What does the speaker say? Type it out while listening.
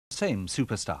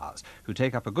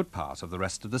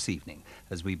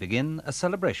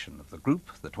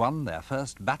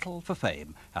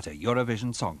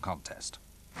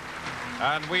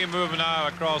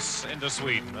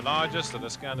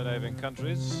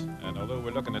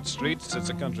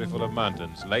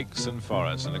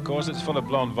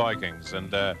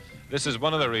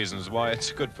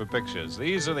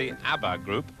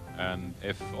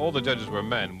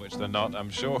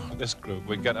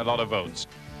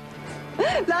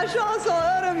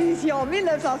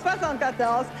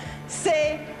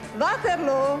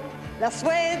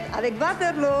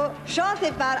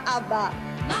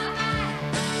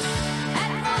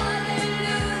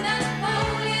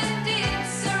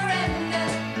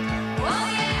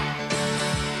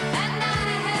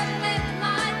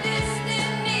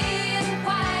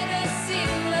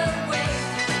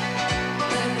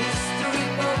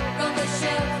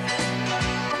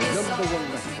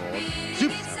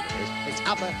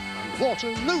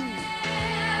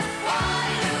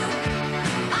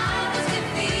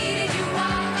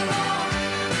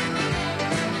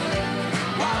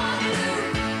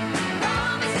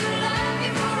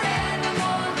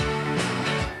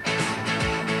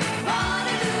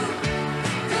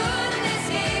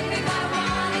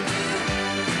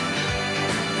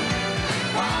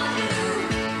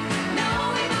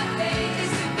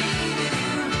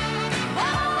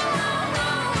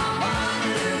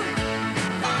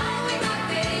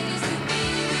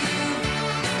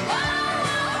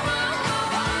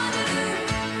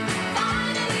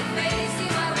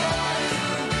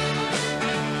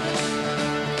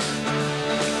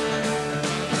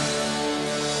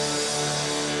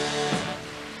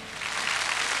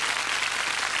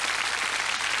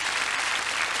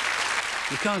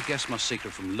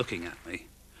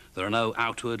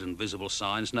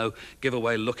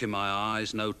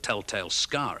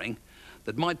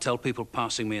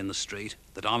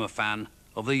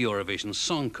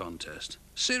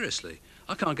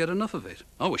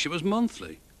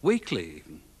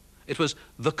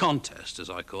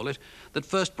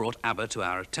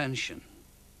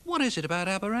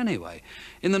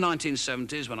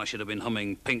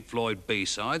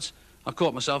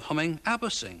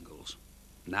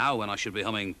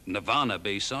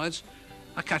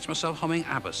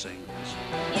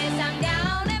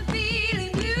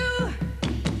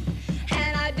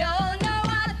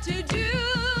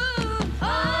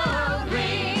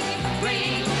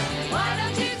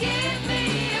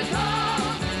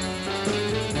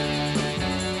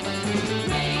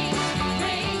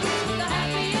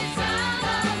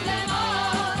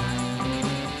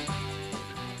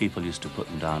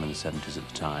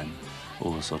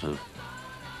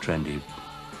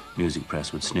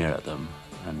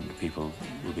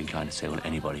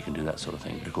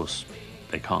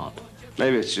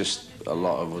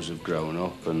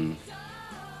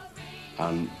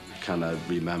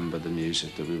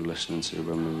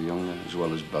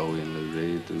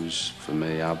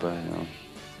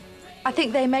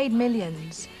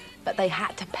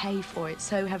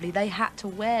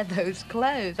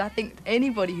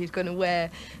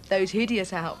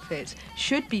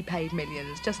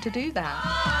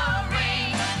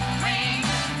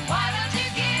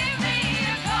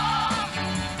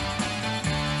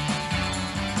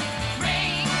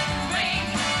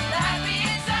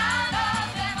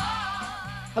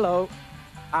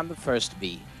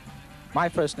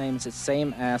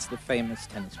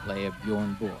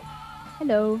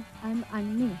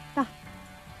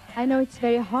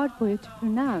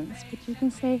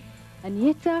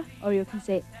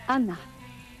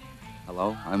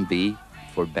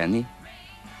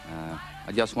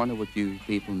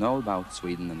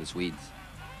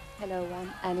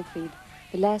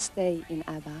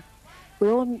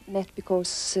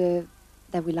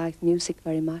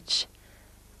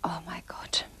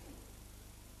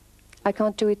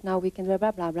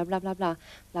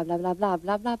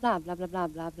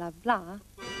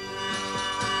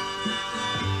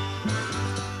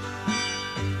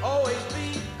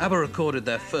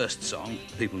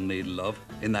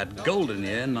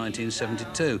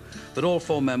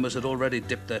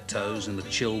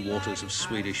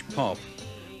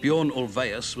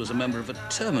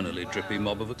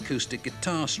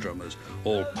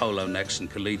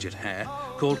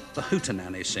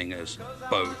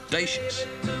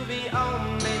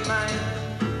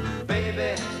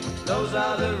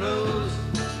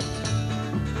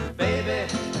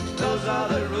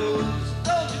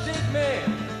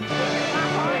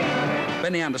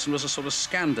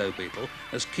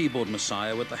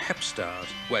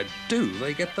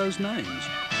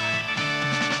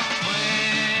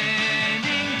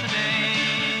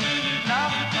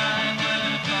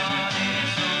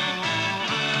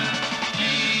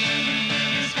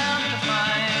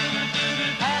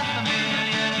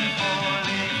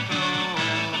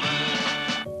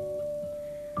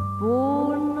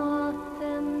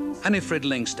Annefrid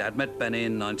Lyngstad met Benny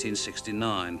in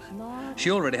 1969.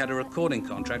 She already had a recording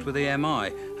contract with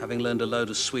EMI, having learned a load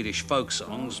of Swedish folk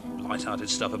songs, light-hearted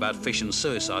stuff about fish and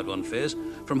suicide, one fears,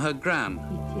 from her gran.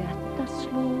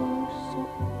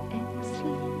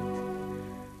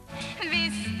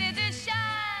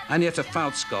 Agnetha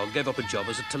Fautskog gave up a job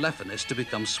as a telephonist to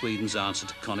become Sweden's answer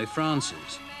to Connie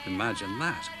Francis. Imagine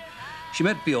that. She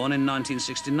met Björn in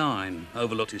 1969,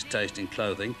 overlooked his taste in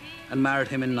clothing, and married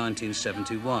him in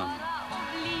 1971.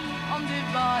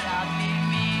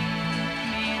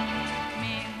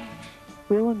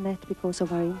 We all met because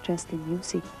of our interest in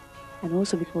music, and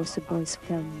also because the boys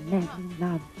fell madly in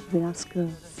love with us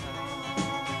girls.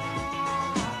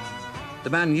 The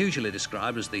man usually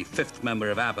described as the fifth member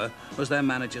of ABBA was their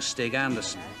manager Stig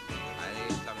Anderson.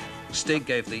 Stig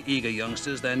gave the eager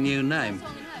youngsters their new name.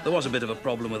 There was a bit of a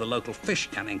problem with a local fish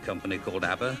canning company called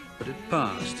ABBA, but it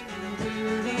passed.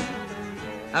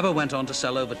 ABBA went on to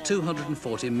sell over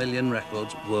 240 million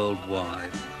records worldwide.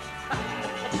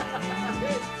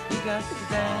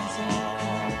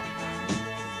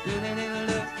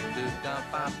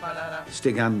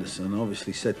 Stig Anderson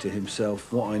obviously said to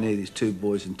himself, what I need is 2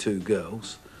 boys and 2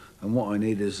 girls, and what I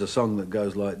need is a song that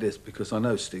goes like this, because I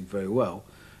know Stig very well,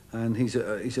 and he's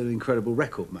an incredible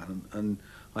record man, and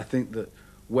I think that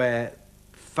where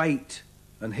fate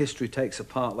and history takes a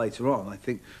part later on, I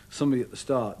think somebody at the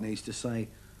start needs to say,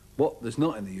 what there's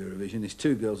not in the Eurovision is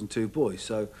 2 girls and 2 boys,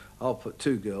 so I'll put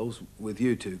 2 girls with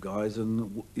you 2 guys,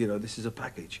 and, you know, this is a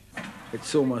package.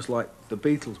 It's almost like the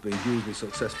Beatles being hugely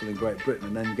successful in Great Britain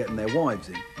and then getting their wives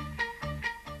in.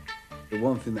 The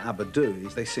one thing that ABBA do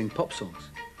is they sing pop songs.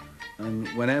 And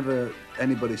whenever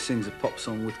anybody sings a pop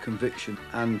song with conviction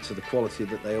and to the quality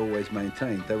that they always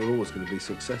maintained, they were always going to be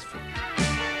successful.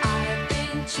 I've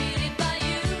been cheated by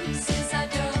you since I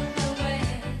don't know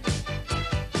where.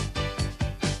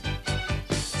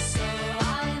 So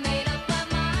I made up my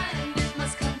mind it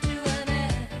must come to an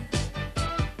end.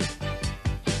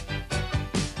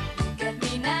 Look at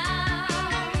me now,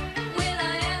 will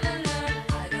I ever learn?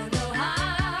 I don't know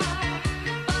how,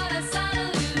 but I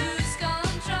suddenly lose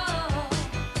control.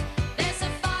 There's a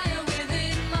fire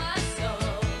within my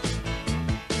soul.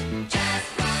 Just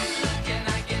one look and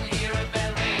I can hear a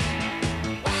bell ring.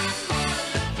 One more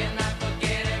look and I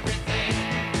forget everything.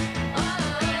 Oh,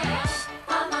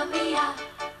 mamma mia,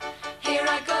 here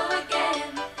I go again.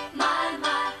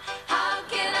 My, how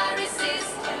can I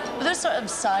resist you? Well, those sort of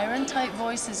siren-type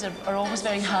voices are always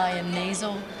very high and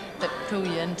nasal that pull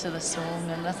you into the song,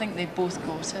 and I think they both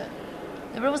got it.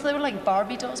 They were like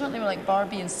Barbie dolls, weren't they? They were like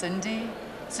Barbie and Cindy.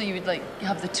 So you would like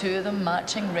have the 2 of them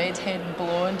matching, redhead and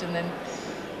blonde, and then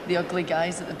the ugly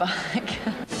guys at the back.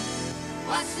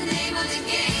 What's the name of the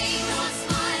game? Don't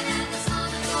smile and the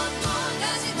song goes on.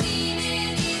 Does it mean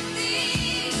anything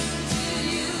to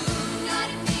you? Got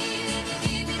a feeling you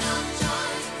give me no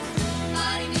choice.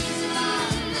 Nobody means a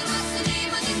lot. Then what's the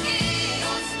name of the game?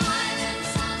 Don't smile and the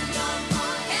song goes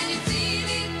on. Can you feel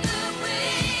it the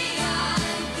way I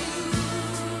do?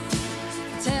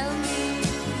 Tell me,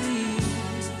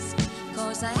 please,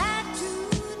 'cause I had to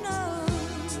know.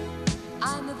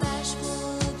 I'm a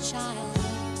bashful child,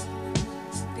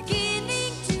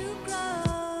 beginning to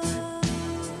grow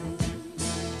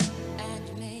and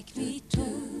make me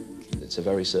talk. It's a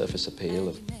very surface appeal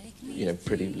of, you know,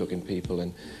 pretty-looking people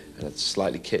and a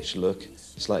slightly kitsch look,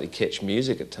 slightly kitsch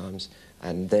music at times,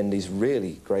 and then these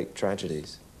really great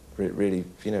tragedies, really,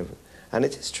 you know. And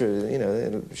it is true, you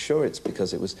know, sure it's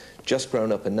because it was just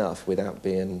grown up enough without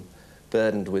being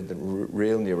burdened with the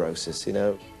real neurosis, you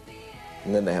know.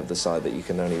 And then they have the side that you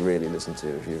can only really listen to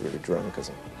if you're really drunk or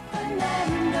something.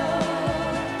 Fenando.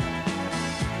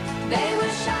 They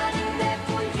were shining there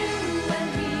for you and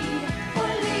me, for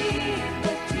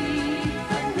liberty,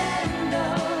 Fenando.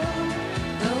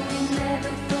 Though we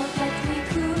never thought that we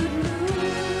could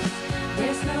lose,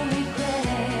 there's no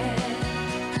regret.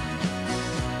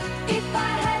 If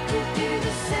I had to do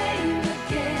the same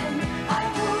again, I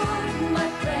would, my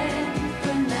friend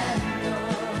Fernando.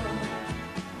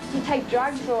 Do you take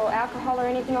drugs or alcohol or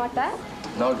anything like that?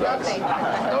 No drugs. Nothing.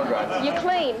 No drugs. You're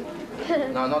clean.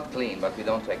 No, not clean, but we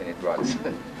don't take any drugs.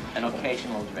 An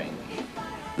occasional drink.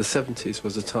 The 70s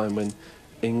was a time when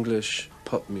English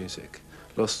pop music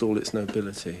lost all its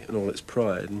nobility and all its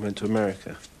pride and went to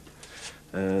America.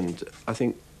 And I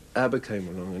think ABBA came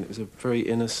along and it was a very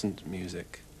innocent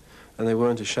music, and they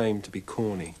weren't ashamed to be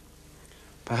corny.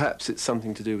 Perhaps it's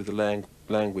something to do with the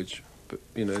language, but,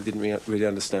 you know, they didn't really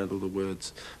understand all the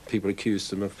words. People accused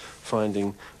them of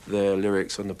finding their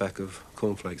lyrics on the back of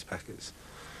cornflakes packets.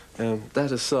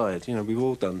 That aside, you know, we've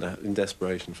all done that in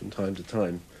desperation from time to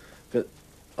time. But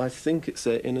I think it's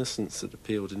their innocence that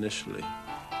appealed initially.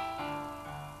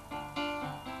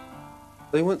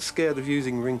 They weren't scared of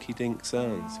using rinky-dink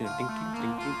sounds, you know, dink, dink,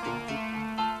 dink, dink, dink, dink.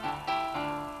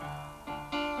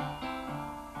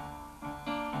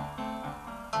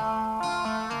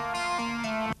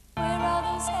 Where are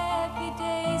those happy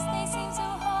days? They seem so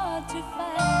hard to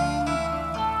find.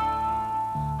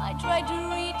 I tried to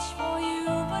reach for you,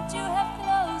 but you have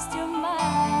closed your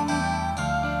mind.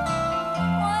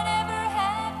 Whatever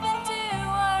happened to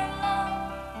our love?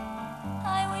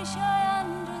 I wish I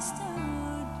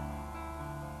understood.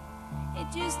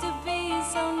 It used to be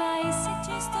so nice, it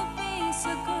used to be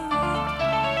so good.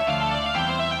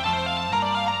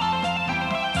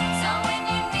 So when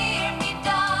you're near me,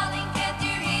 darling, can't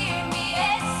you hear me?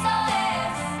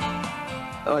 SOS.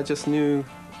 I just knew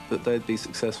that they'd be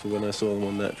successful when I saw them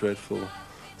on that dreadful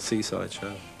Seaside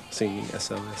show, singing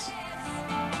SOS.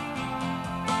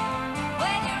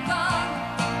 When you're gone,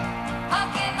 how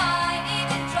can I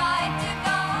even try to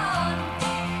go on?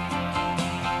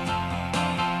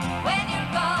 When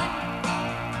you're gone,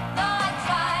 though I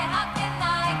try, how can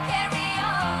I carry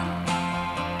on?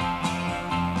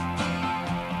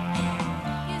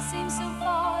 You seem so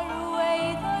far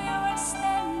away, though you are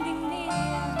standing near.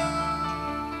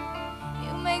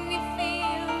 You make me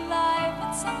feel alive,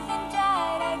 but something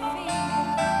died, I feel.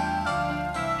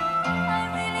 I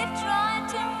really tried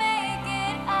to make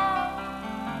it out.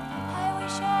 I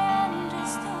wish I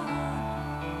understood.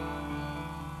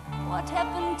 What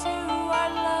happened to our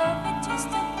love? It used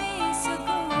to be so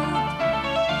good.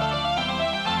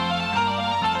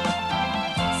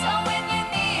 So when you're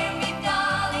near me,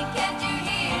 darling, can't you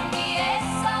hear me?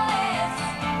 SOS.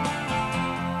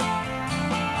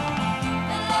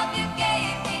 The love you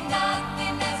gave me,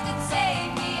 nothing else could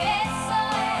save me.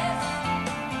 SOS.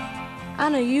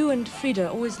 Anna, you and Frida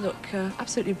always look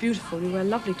absolutely beautiful. You wear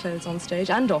lovely clothes on stage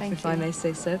and off, Thank if you. I may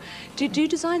say so. Do you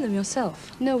design them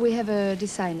yourself? No, we have a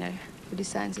designer who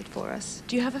designs it for us.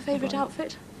 Do you have a favourite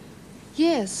outfit?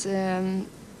 Yes,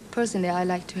 personally I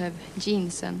like to have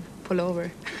jeans and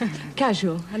pullover.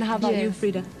 Casual. And how about you, Yes.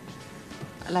 Frida?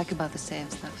 I like about the same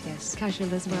stuff, yes.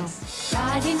 Casual as well.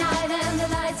 Friday night and the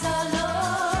lights are low.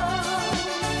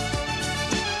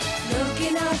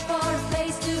 Looking out for a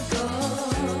place to go.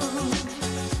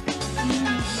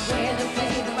 Where they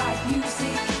play the right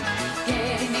music.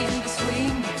 Getting in the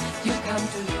swing. You come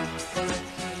to look for a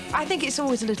I think it's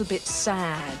always a little bit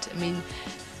sad. I mean,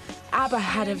 ABBA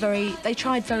had they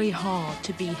tried very hard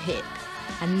to be hip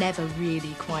and never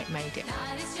really quite made it.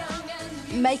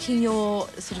 Making your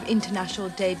sort of international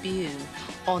debut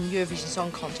on Eurovision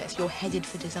Song Contest, you're headed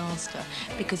for disaster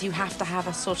because you have to have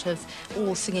a sort of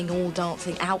all singing, all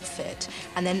dancing outfit,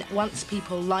 and then once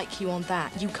people like you on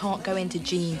that, you can't go into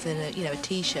jeans and a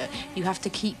t-shirt. You have to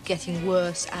keep getting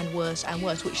worse and worse and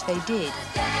worse, which they did.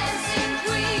 dancing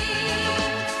queen.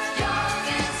 Young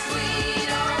and sweet,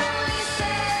 only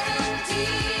 17.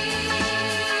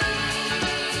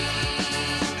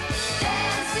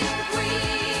 Dancing queen.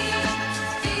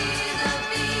 Feel the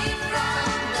beat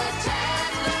from the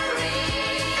tambourine.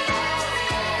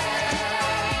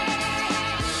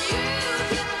 You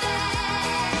can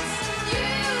dance, you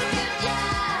can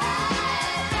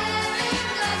jive, having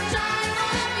the time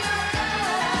of your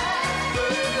life.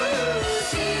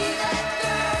 See that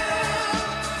girl,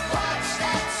 watch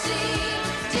that scene,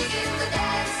 digging the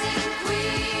dancing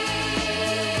queen.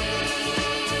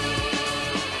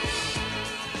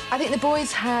 I think the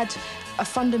boys had a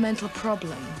fundamental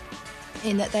problem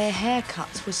in that their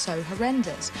haircuts were so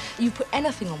horrendous. You put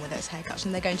anything on with those haircuts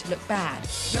and they're going to look bad.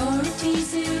 You're a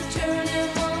tease to turn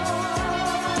him on.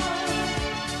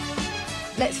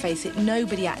 Let's face it,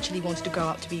 nobody actually wanted to grow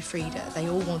up to be Frida. They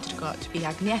all wanted to grow up to be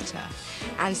Agnetha.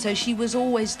 And so she was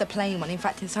always the plain one. In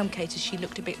fact, in some cases, she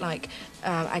looked a bit like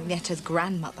Agnetha's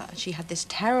grandmother. She had this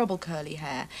terrible curly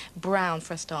hair, brown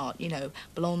for a start.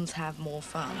 Blondes have more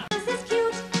fun. This is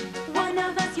cute. One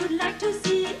of us you'd like to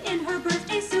see in her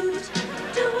birthday suit.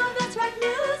 Two of us write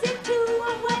music to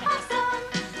a way of song.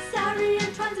 Sorry,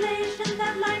 in translation,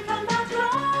 that line come out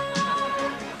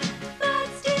wrong. But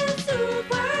still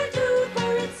super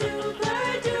duper, it's super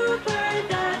duper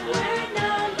that we're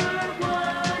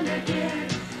 #1 again.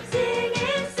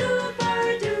 Singing super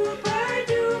duper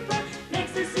duper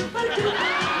makes us super duper.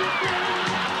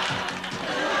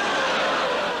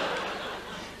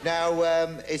 Now,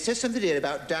 it says something here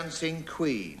about Dancing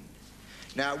Queen.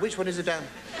 Now, which one is the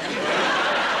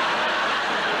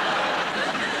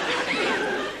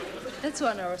That's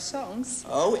one of our songs.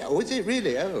 Oh, is it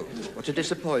really? Oh, what a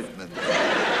disappointment.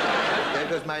 There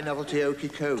goes my novelty Okey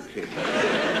Cokey.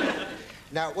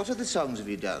 Now, what other songs have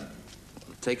you done?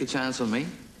 Take a Chance on Me.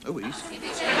 Oh, easy.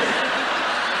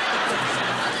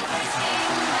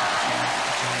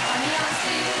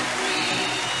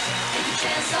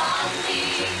 Chance on me.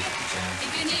 If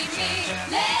you need me,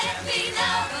 let me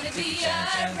know. Gonna be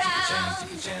around.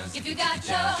 If you got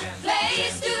no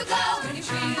place to go when you're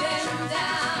feeling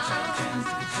down.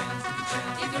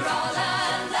 If you're all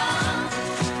alone,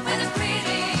 when the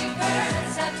pretty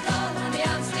birds have flown, honey,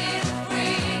 I'm still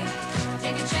free.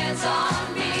 Take a chance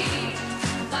on me.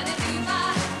 Gonna do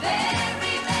my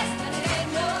very best, but it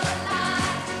ain't no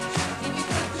lie. If you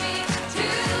put me to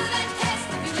the test,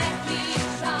 if you let me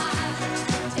try.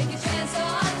 Take a chance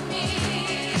on me.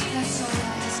 That's all I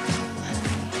ask you, honey.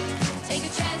 Take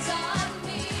a chance on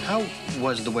me. How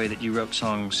was the way that you wrote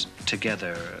songs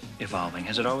together evolving?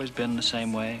 Has it always been the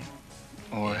same way,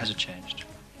 or has it changed?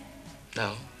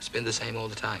 No, it's been the same all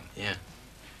the time, yeah.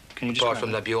 Can you Apart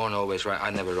from that Björn always write, I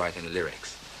never write any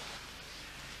lyrics.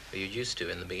 But you used to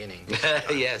in the beginning.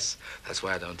 Yes, that's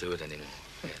why I don't do it anymore.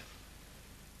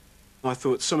 I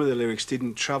thought some of the lyrics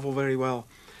didn't travel very well,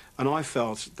 and I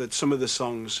felt that some of the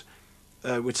songs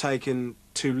were taken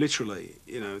too literally.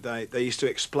 You know, they used to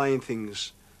explain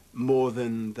things more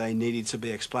than they needed to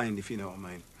be explained, if you know what I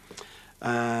mean.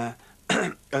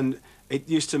 And it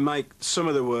used to make some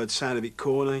of the words sound a bit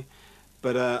corny,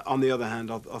 but on the other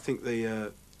hand, I think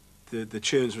the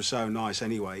tunes were so nice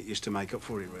anyway, it used to make up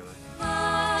for it, really. I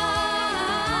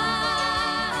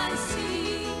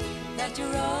see that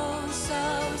you're all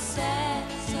so sad,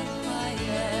 so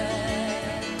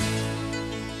quiet.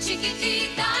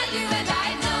 Chiquitita, you and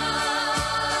I know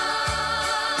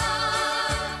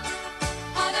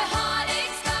how the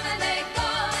heartaches come and they go,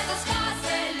 and the stars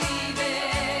they're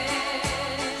leaving.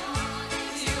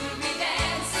 You'll be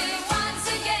dancing once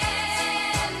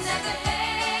again, and the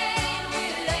pain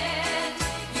will end.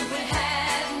 You will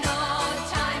have no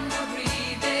time for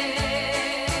breathing.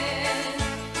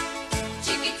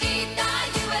 Chiquitita,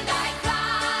 you and I cry,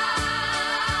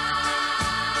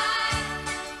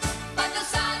 but the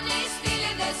sun is still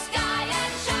in the sky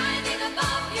and shining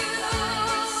above you.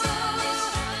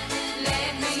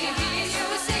 Let me hear you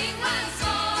sing once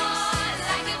more,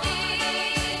 like you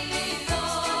did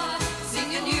before.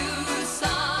 Sing a new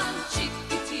song,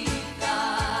 Chiquitita.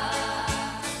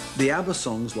 The ABBA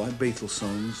songs, like Beatles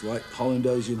songs, like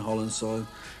Hollandosian Holland song,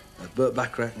 Burt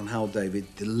Bacharach and Hal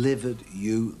David, delivered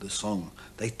you the song.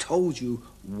 They told you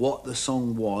what the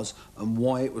song was and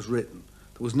why it was written.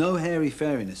 There was no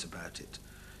hairy-fairiness about it.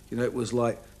 You know, it was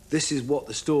like, this is what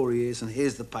the story is and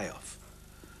here's the payoff.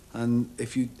 And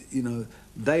if you know,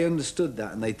 they understood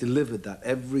that and they delivered that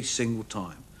every single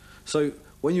time. So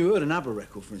when you heard an ABBA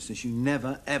record, for instance, you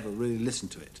never, ever really listened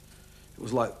to it. It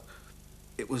was like,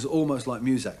 it was almost like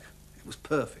music. It was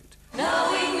perfect.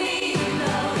 Knowing me,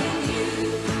 knowing you,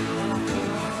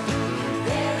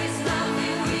 there is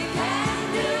nothing we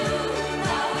can do.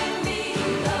 Knowing me,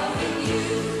 knowing you,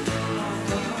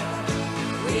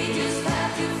 we just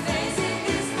have to face it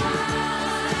this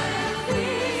time.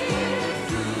 We're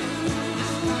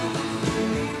through.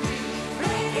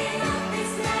 Breaking up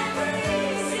is never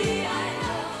easy, I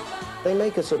know. They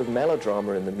make a sort of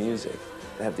melodrama in the music.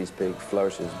 They have these big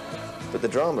flourishes, but the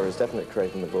drama is definitely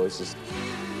creating the voices.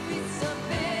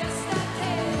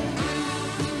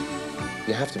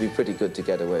 You have to be pretty good to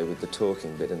get away with the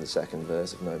talking bit in the second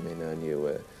verse of Know Me, Known You,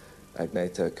 where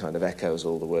Agnetha kind of echoes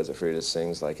all the words that Frida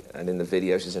sings, like, and in the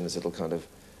video she's in this little kind of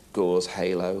gauze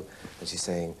halo, and she's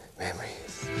saying,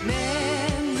 memories.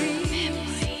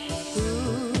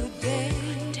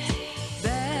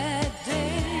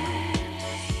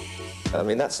 I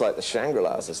mean, that's like the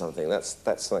Shangri-Las or something.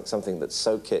 That's like something that's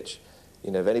so kitsch.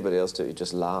 You know, if anybody else do it, you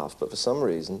just laugh. But for some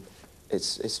reason,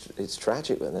 it's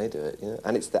tragic when they do it, you know?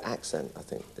 And it's the accent, I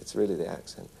think. It's really the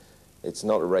accent. It's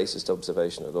not a racist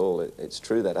observation at all. It's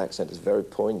true, that accent is very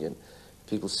poignant.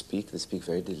 People speak, they speak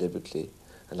very deliberately,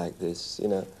 and like this, you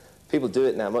know. People do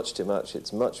it now much too much.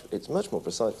 It's much more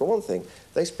precise. For one thing,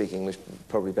 they speak English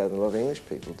probably better than a lot of English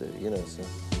people do, you know, so.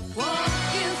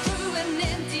 Walking through an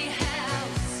empty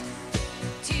house,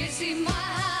 tears in my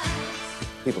eyes.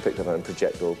 People pick up and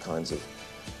project all kinds of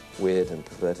weird and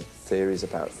perverted theories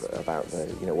about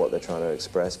the, you know, what they're trying to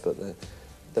express, but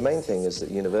the main thing is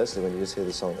that universally, when you just hear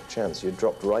the song at chance, you're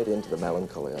dropped right into the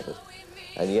melancholy of it,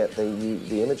 and yet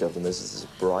the image of them is this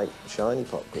bright, shiny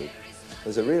pop group.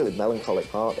 There's a really melancholic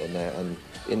part in there, and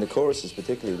in the choruses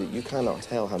particularly, that you cannot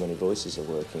tell how many voices are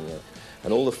working there.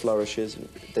 And all the flourishes,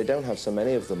 they don't have so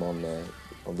many of them on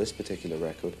this particular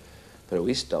record, but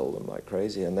we stole them like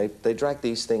crazy, and they drag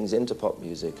these things into pop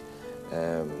music,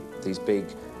 these big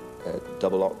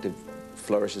double octave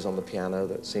flourishes on the piano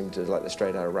that seem to like they're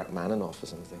straight out of Rachmaninoff or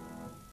something.